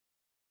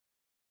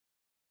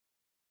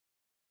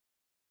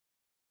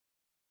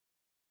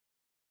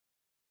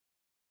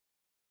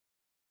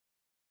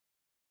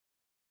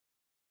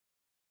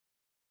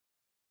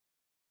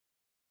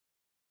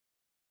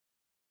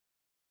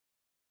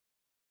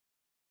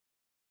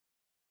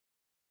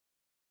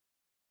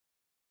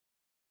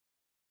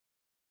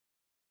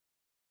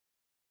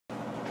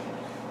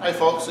Hi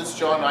folks, it's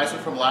John Nizman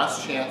from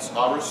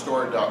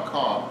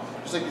lastchanceautorestore.com.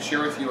 Just like to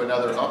share with you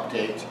another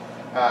update.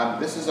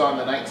 This is on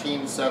the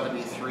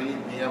 1973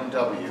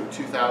 BMW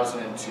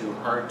 2002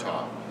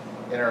 hardtop.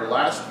 In our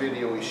last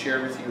video we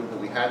shared with you that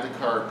we had the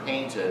car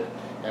painted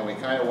and we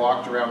kind of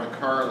walked around the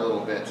car a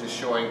little bit, just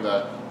showing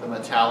the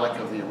metallic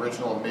of the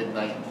original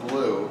midnight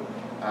blue.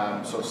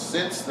 So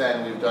since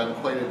then we've done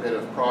quite a bit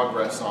of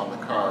progress on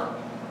the car.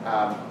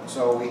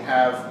 So we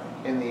have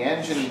in the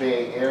engine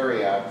bay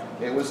area,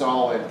 it was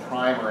all in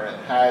primer and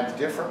it had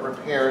different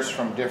repairs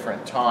from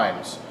different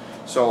times.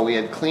 So we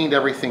had cleaned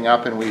everything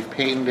up and we've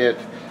painted it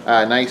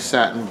a nice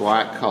satin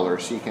black color.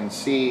 So you can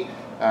see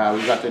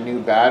we've got the new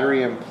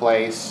battery in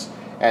place,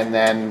 and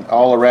then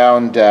all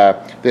around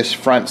this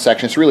front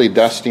section, it's really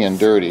dusty and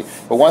dirty.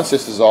 But once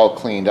this is all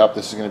cleaned up,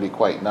 this is going to be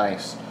quite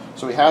nice.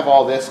 So we have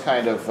all this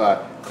kind of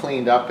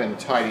cleaned up and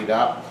tidied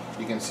up.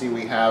 You can see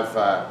we have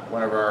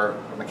one of our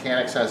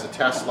mechanics has a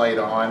test light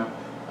on.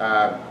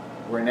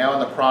 We're now in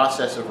the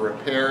process of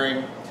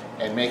repairing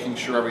and making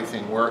sure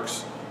everything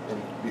works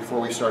before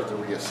we start the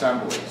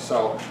reassembly.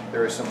 So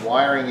there are some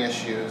wiring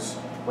issues.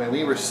 When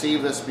we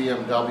received this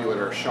BMW at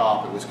our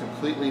shop, it was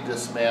completely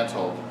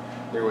dismantled.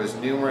 There was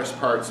numerous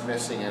parts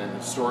missing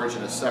and storage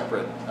in a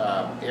separate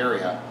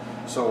area.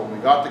 So when we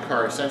got the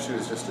car, essentially it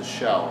was just a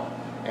shell.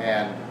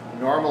 And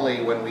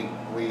normally when we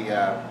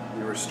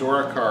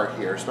restore a car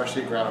here,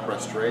 especially ground-up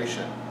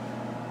restoration,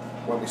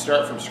 when we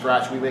start from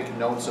scratch, we make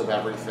notes of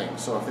everything.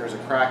 So if there's a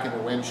crack in the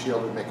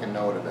windshield, we make a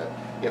note of it.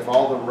 If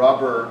all the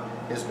rubber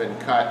has been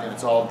cut and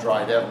it's all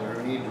dried out and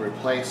we need to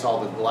replace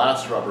all the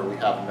glass rubber, we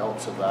have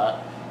notes of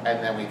that.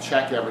 And then we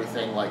check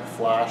everything like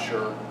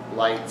flasher,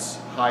 lights,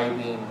 high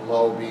beam,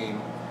 low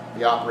beam,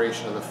 the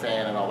operation of the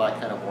fan and all that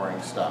kind of boring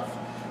stuff.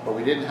 But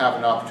we didn't have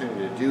an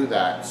opportunity to do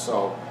that.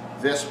 So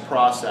this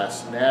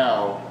process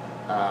now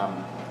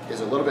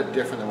is a little bit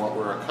different than what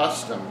we're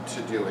accustomed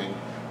to doing,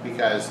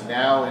 because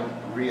now in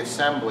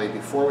reassembly,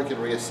 before we can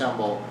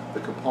reassemble the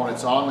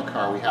components on the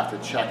car, we have to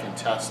check and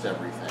test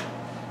everything.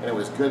 And it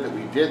was good that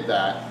we did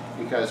that,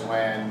 because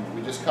when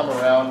we just come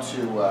around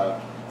to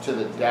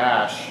the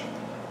dash,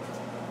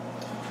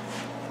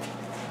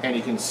 and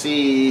you can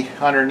see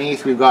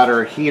underneath we've got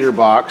our heater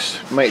box.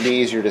 It might be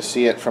easier to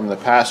see it from the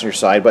passenger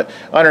side, but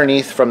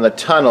underneath from the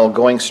tunnel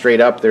going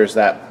straight up, there's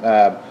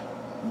that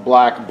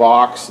black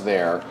box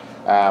there.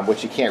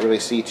 Which you can't really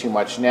see too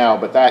much now,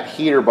 but that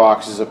heater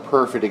box is a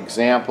perfect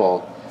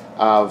example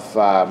of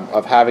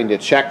having to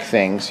check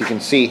things. You can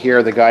see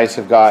here the guys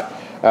have got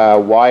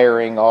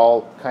wiring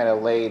all kind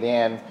of laid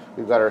in.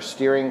 We've got our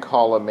steering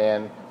column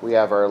in, we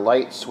have our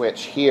light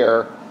switch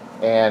here,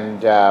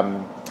 and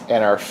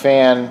our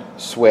fan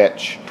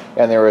switch,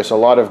 and there is a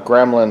lot of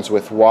gremlins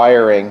with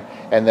wiring.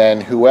 And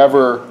then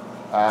whoever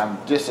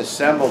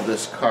disassembled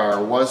this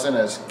car wasn't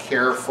as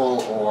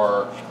careful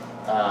or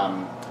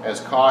as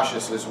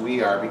cautious as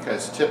we are,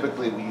 because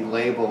typically we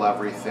label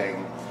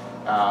everything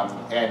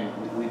and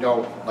we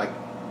don't like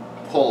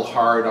pull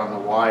hard on the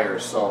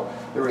wires. So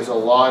there was a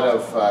lot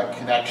of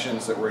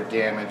connections that were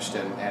damaged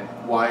and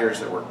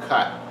wires that were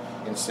cut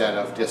instead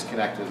of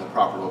disconnected in the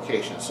proper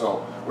location.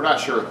 So we're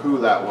not sure who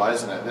that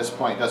was, and at this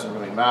point it doesn't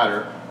really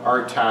matter.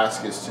 Our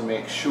task is to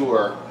make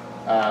sure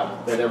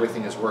that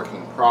everything is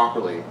working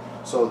properly.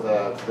 So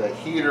the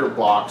heater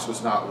box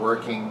was not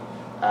working.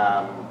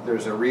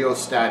 There's a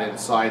rheostat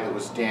inside that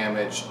was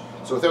damaged.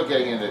 So without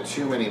getting into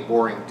too many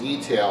boring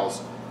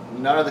details,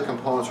 none of the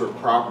components were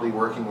properly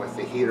working with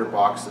the heater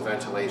box, the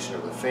ventilation, or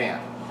the fan.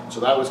 So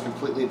that was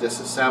completely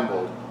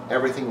disassembled.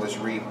 Everything was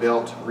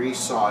rebuilt,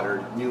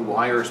 resoldered, new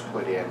wires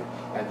put in,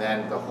 and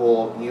then the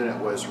whole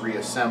unit was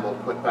reassembled,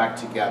 put back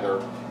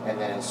together, and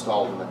then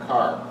installed in the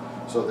car.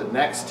 So the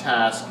next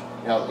task,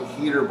 now that the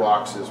heater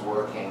box is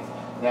working,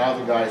 now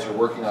the guys are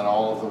working on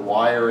all of the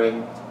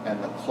wiring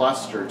and the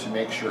cluster to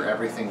make sure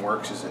everything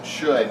works as it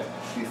should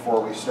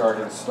before we start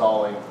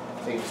installing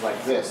things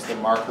like this, the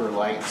marker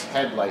lights,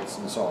 headlights,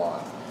 and so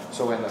on.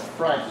 So in the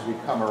front, as we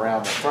come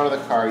around the front of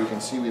the car, you can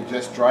see we've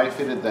just dry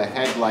fitted the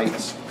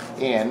headlights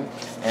in,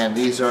 and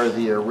these are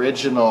the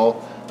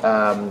original,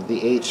 the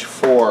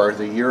H4,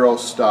 the Euro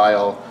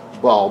style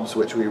bulbs,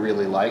 which we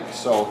really like.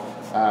 So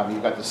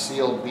you've got the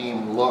sealed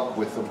beam look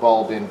with the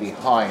bulb in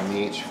behind,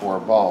 the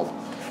H4 bulb.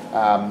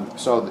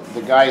 So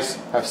the guys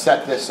have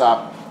set this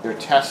up. They're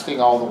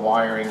testing all the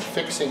wiring,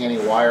 fixing any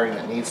wiring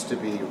that needs to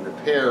be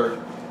repaired,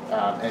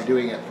 and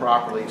doing it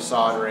properly,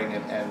 soldering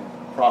and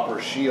proper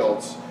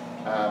shields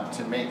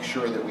to make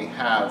sure that we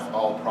have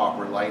all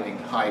proper lighting,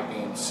 high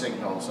beam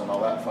signals, and all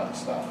that fun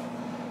stuff.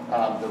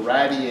 The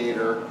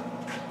radiator,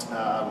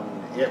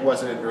 it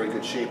wasn't in very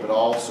good shape at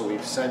all, so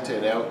we've sent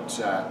it out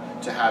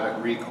to have it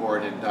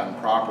recorded and done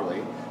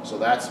properly. So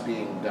that's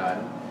being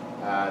done.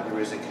 There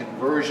was a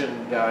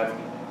conversion done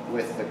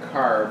with the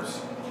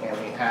carbs, and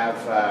we have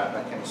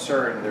a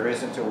concern. There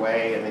isn't a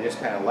way, and they just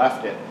kind of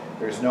left it.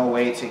 There's no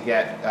way to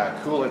get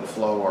coolant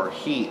flow or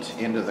heat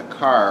into the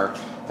car,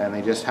 and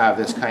they just have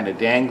this kind of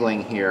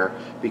dangling here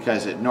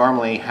because it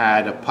normally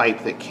had a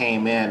pipe that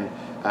came in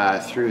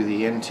through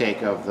the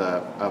intake of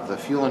the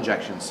fuel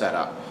injection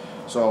setup.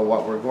 So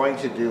what we're going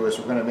to do is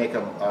we're going to make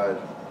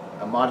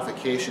a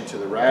modification to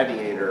the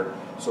radiator.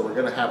 So we're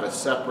going to have a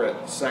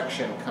separate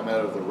section come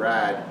out of the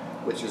rad,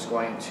 which is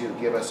going to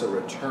give us a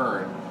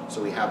return,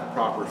 so we have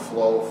proper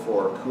flow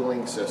for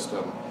cooling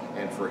system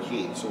and for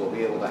heat. So we'll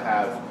be able to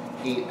have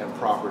heat and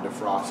proper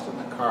defrost in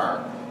the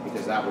car,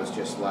 because that was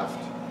just left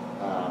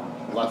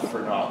for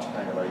naught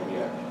kind of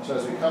idea. So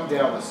as we come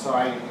down the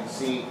side, you can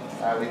see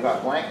we've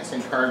got blankets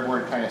and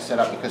cardboard kind of set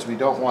up because we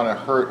don't want to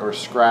hurt or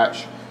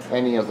scratch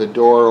any of the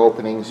door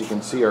openings. You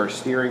can see our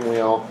steering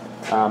wheel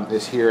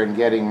is here and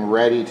getting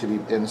ready to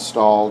be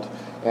installed,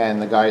 and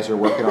the guys are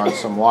working on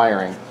some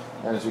wiring.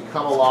 And as we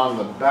come along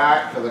the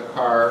back of the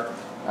car,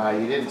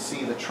 you didn't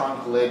see the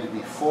trunk lid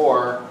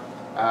before,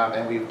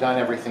 and we've done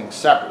everything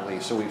separately.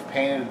 So we've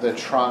painted the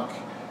trunk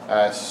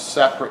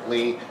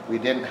separately. We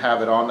didn't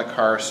have it on the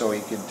car, so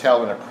you can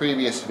tell in a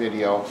previous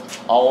video,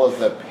 all of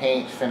the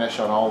paint finish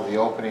on all of the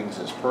openings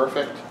is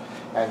perfect.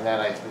 And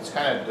then it's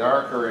kind of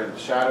darker in the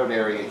shadowed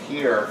area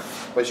here,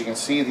 but you can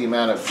see the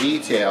amount of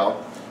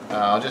detail.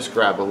 I'll just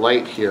grab a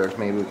light here,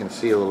 maybe we can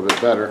see a little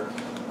bit better.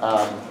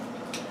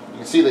 You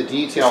can see the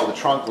detail of the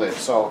trunk lid.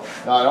 So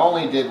not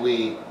only did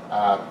we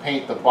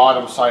paint the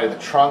bottom side of the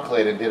trunk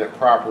lid and did it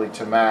properly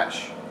to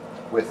match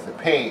with the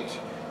paint,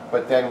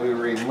 but then we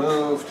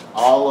removed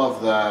all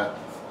of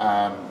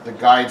the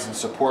guides and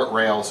support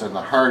rails and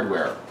the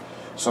hardware.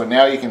 So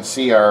now you can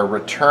see our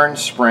return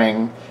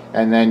spring,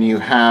 and then you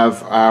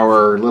have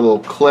our little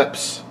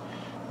clips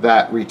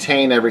that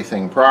retain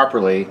everything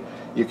properly.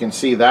 You can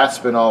see that's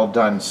been all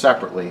done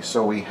separately.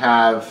 So we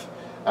have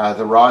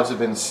the rods have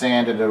been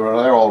sanded,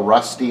 they're all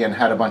rusty and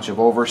had a bunch of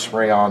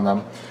overspray on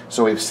them.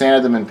 So we've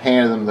sanded them and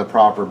painted them the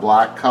proper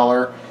black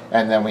color,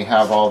 and then we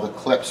have all the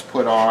clips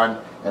put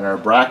on and our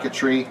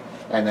bracketry.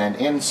 And then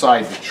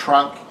inside the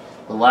trunk,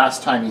 the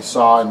last time you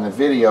saw in the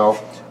video,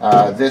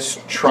 this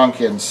trunk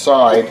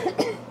inside,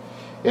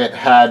 it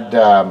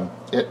had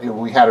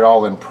we had it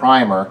all in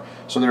primer.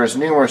 So there's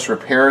numerous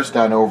repairs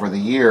done over the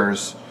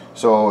years.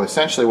 So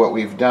essentially what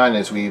we've done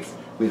is we've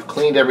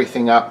cleaned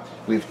everything up,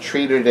 we've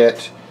treated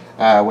it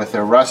with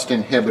a rust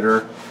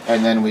inhibitor,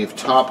 and then we've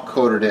top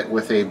coated it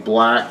with a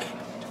black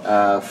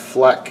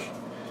fleck,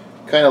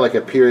 kind of like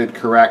a period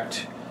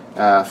correct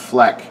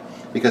fleck.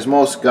 Because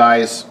most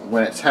guys,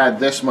 when it's had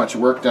this much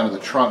work done to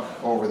the trunk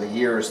over the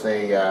years,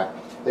 they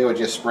would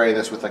just spray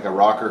this with like a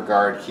rocker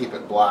guard, keep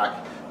it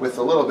black. With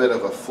a little bit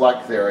of a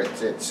fleck there,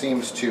 it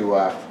seems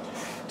to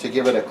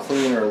give it a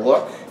cleaner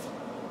look.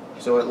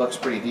 So it looks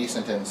pretty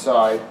decent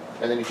inside.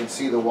 And then you can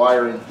see the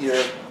wiring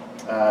here.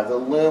 The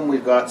loom,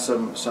 we've got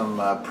some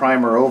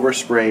primer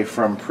overspray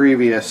from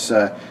previous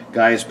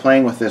guys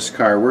playing with this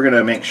car. We're going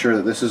to make sure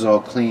that this is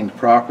all cleaned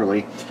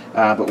properly,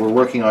 but we're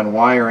working on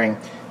wiring,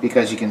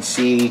 because you can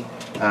see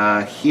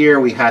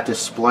here we had to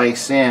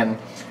splice in,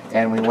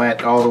 and we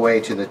went all the way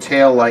to the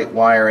tail light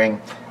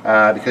wiring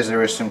because there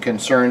was some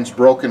concerns,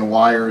 broken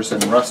wires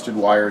and rusted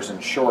wires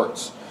and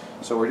shorts.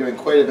 So we're doing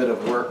quite a bit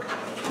of work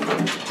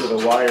to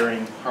the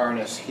wiring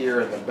harness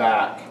here in the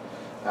back.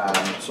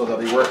 So they'll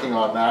be working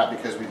on that,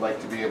 because we'd like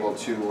to be able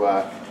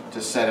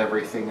to set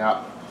everything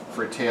up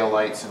for tail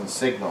lights and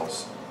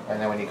signals.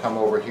 And then when you come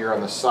over here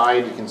on the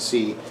side, you can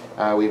see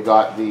we've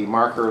got the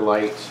marker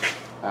light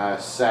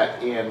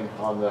set in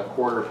on the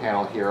quarter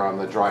panel here on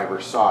the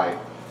driver's side.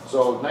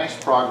 So nice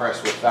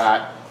progress with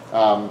that.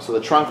 So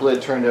the trunk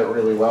lid turned out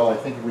really well. I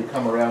think if we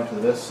come around to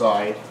this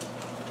side,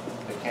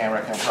 the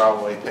camera can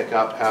probably pick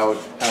up how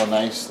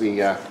nice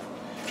the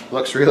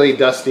looks really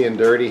dusty and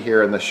dirty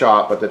here in the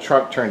shop, but the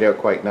trunk turned out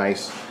quite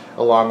nice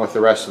along with the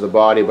rest of the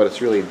body, but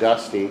it's really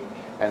dusty.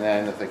 And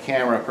then if the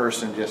camera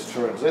person just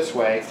turns this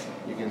way,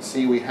 you can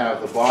see we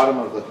have the bottom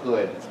of the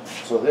hood.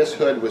 So this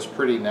hood was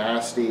pretty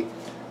nasty.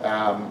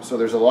 So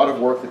there's a lot of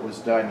work that was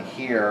done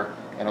here,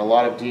 and a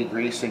lot of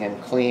degreasing and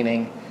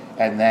cleaning,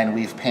 and then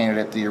we've painted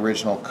it the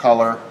original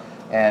color.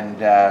 And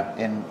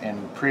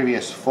in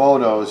previous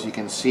photos, you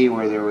can see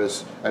where there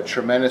was a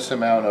tremendous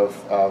amount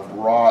of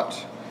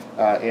rot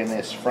in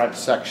this front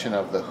section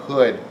of the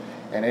hood.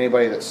 And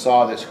anybody that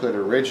saw this hood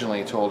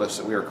originally told us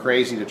that we were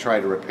crazy to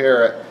try to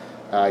repair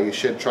it. You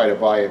should try to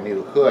buy a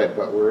new hood,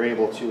 but we're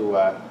able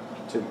to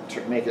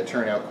make it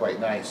turn out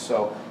quite nice.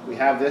 So we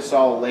have this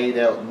all laid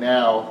out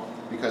now,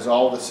 because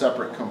all the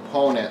separate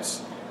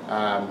components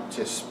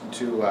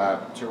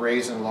to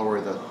raise and lower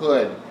the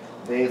hood,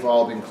 they've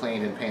all been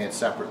cleaned and painted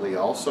separately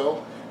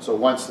also. So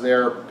once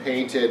they're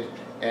painted,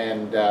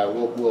 and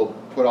we'll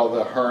put all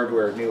the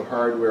hardware, new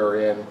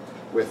hardware in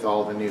with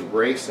all the new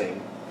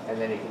bracing.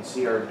 And then you can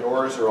see our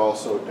doors are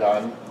also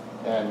done.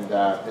 And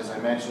as I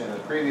mentioned in the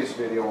previous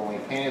video, when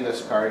we painted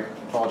this car, I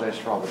apologize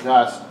for all the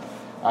dust,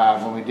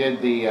 when we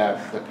did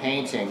the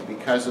painting,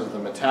 because of the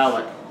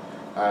metallic,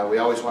 we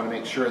always want to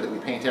make sure that we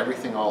paint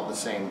everything all at the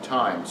same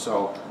time.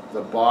 So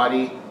the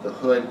body, the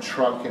hood,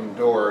 trunk, and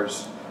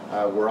doors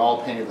were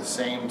all painted at the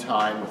same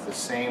time with the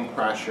same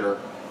pressure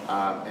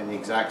and the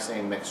exact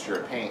same mixture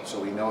of paint,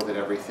 so we know that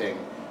everything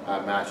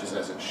matches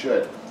as it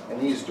should. And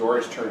these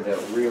doors turned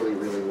out really,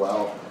 really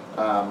well.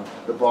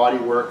 The body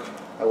work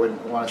I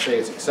wouldn't want to say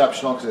it's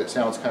exceptional because it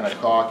sounds kind of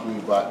cocky,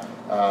 but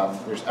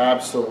there's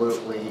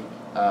absolutely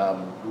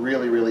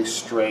really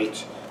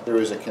straight. There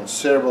was a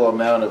considerable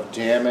amount of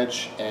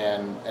damage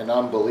and an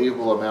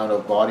unbelievable amount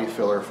of body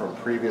filler from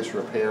previous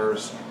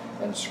repairs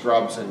and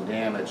scrubs and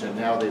damage, and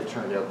now they've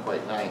turned out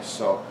quite nice.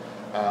 So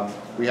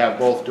we have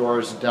both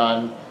doors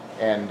done,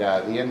 and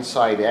the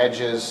inside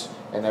edges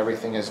and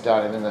everything is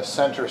done, and in the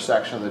center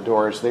section of the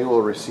doors they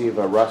will receive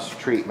a rust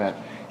treatment,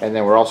 and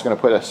then we're also going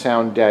to put a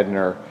sound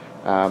deadener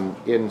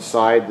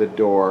inside the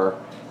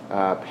door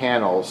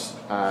panels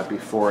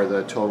before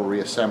the total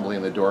reassembly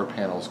and the door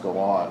panels go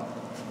on.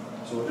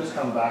 So we'll just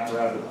come back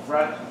around to the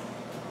front.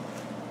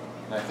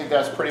 And I think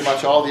that's pretty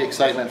much all the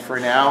excitement for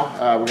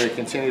now. We're going to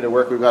continue to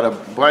work. We've got a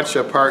bunch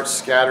of parts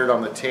scattered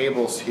on the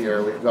tables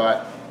here. We've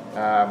got,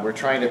 we're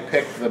trying to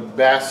pick the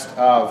best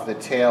of the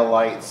tail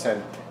lights,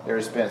 and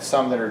there's been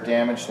some that are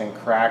damaged and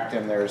cracked,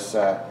 and there's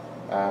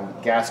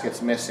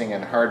gaskets missing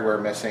and hardware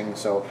missing.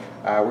 So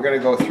we're going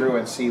to go through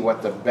and see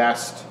what the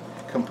best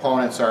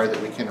components are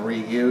that we can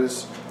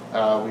reuse.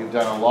 We've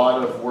done a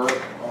lot of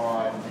work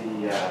on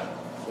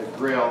the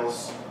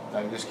grills.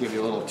 I can just give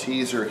you a little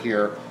teaser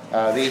here.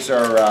 These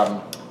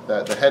are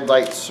the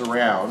headlight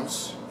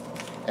surrounds,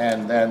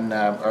 and then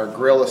our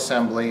grill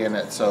assembly, and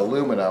it's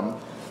aluminum.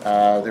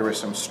 There were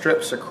some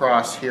strips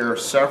across here.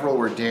 Several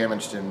were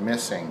damaged and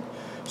missing.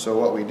 So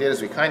what we did is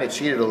we kind of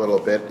cheated a little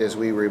bit, is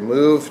we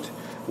removed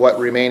what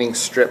remaining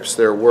strips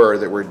there were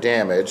that were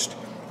damaged.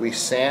 We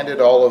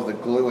sanded all of the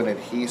glue and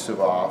adhesive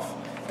off,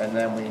 and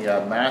then we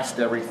masked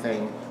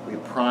everything, we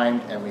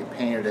primed, and we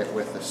painted it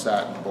with the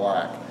satin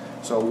black.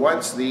 So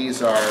once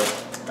these are,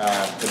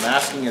 the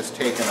masking is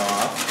taken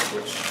off,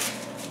 which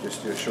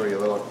just to show you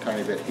a little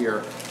tiny bit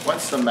here,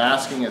 once the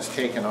masking is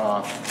taken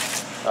off,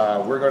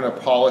 we're going to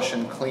polish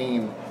and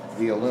clean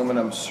the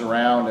aluminum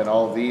surround and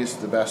all of these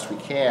the best we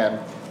can,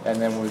 and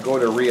then when we go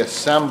to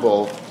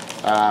reassemble,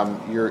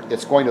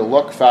 it's going to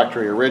look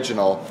factory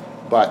original,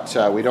 but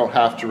we don't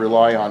have to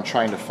rely on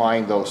trying to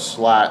find those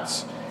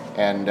slats,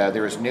 and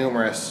there was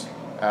numerous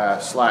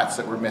slats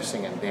that were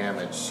missing and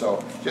damaged.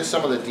 So just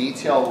some of the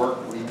detail work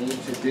we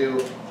need to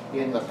do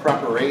in the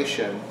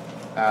preparation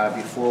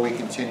before we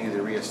continue the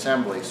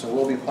reassembly. So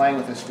we'll be playing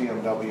with this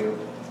BMW,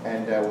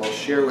 and we'll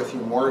share with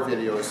you more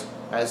videos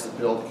as the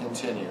build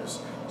continues.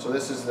 So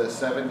this is the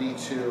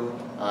 72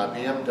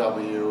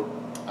 BMW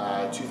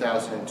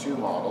 2002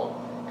 model,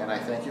 and I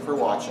thank you for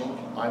watching.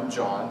 I'm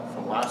John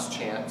from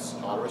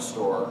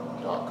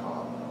lastchanceautorestore.com.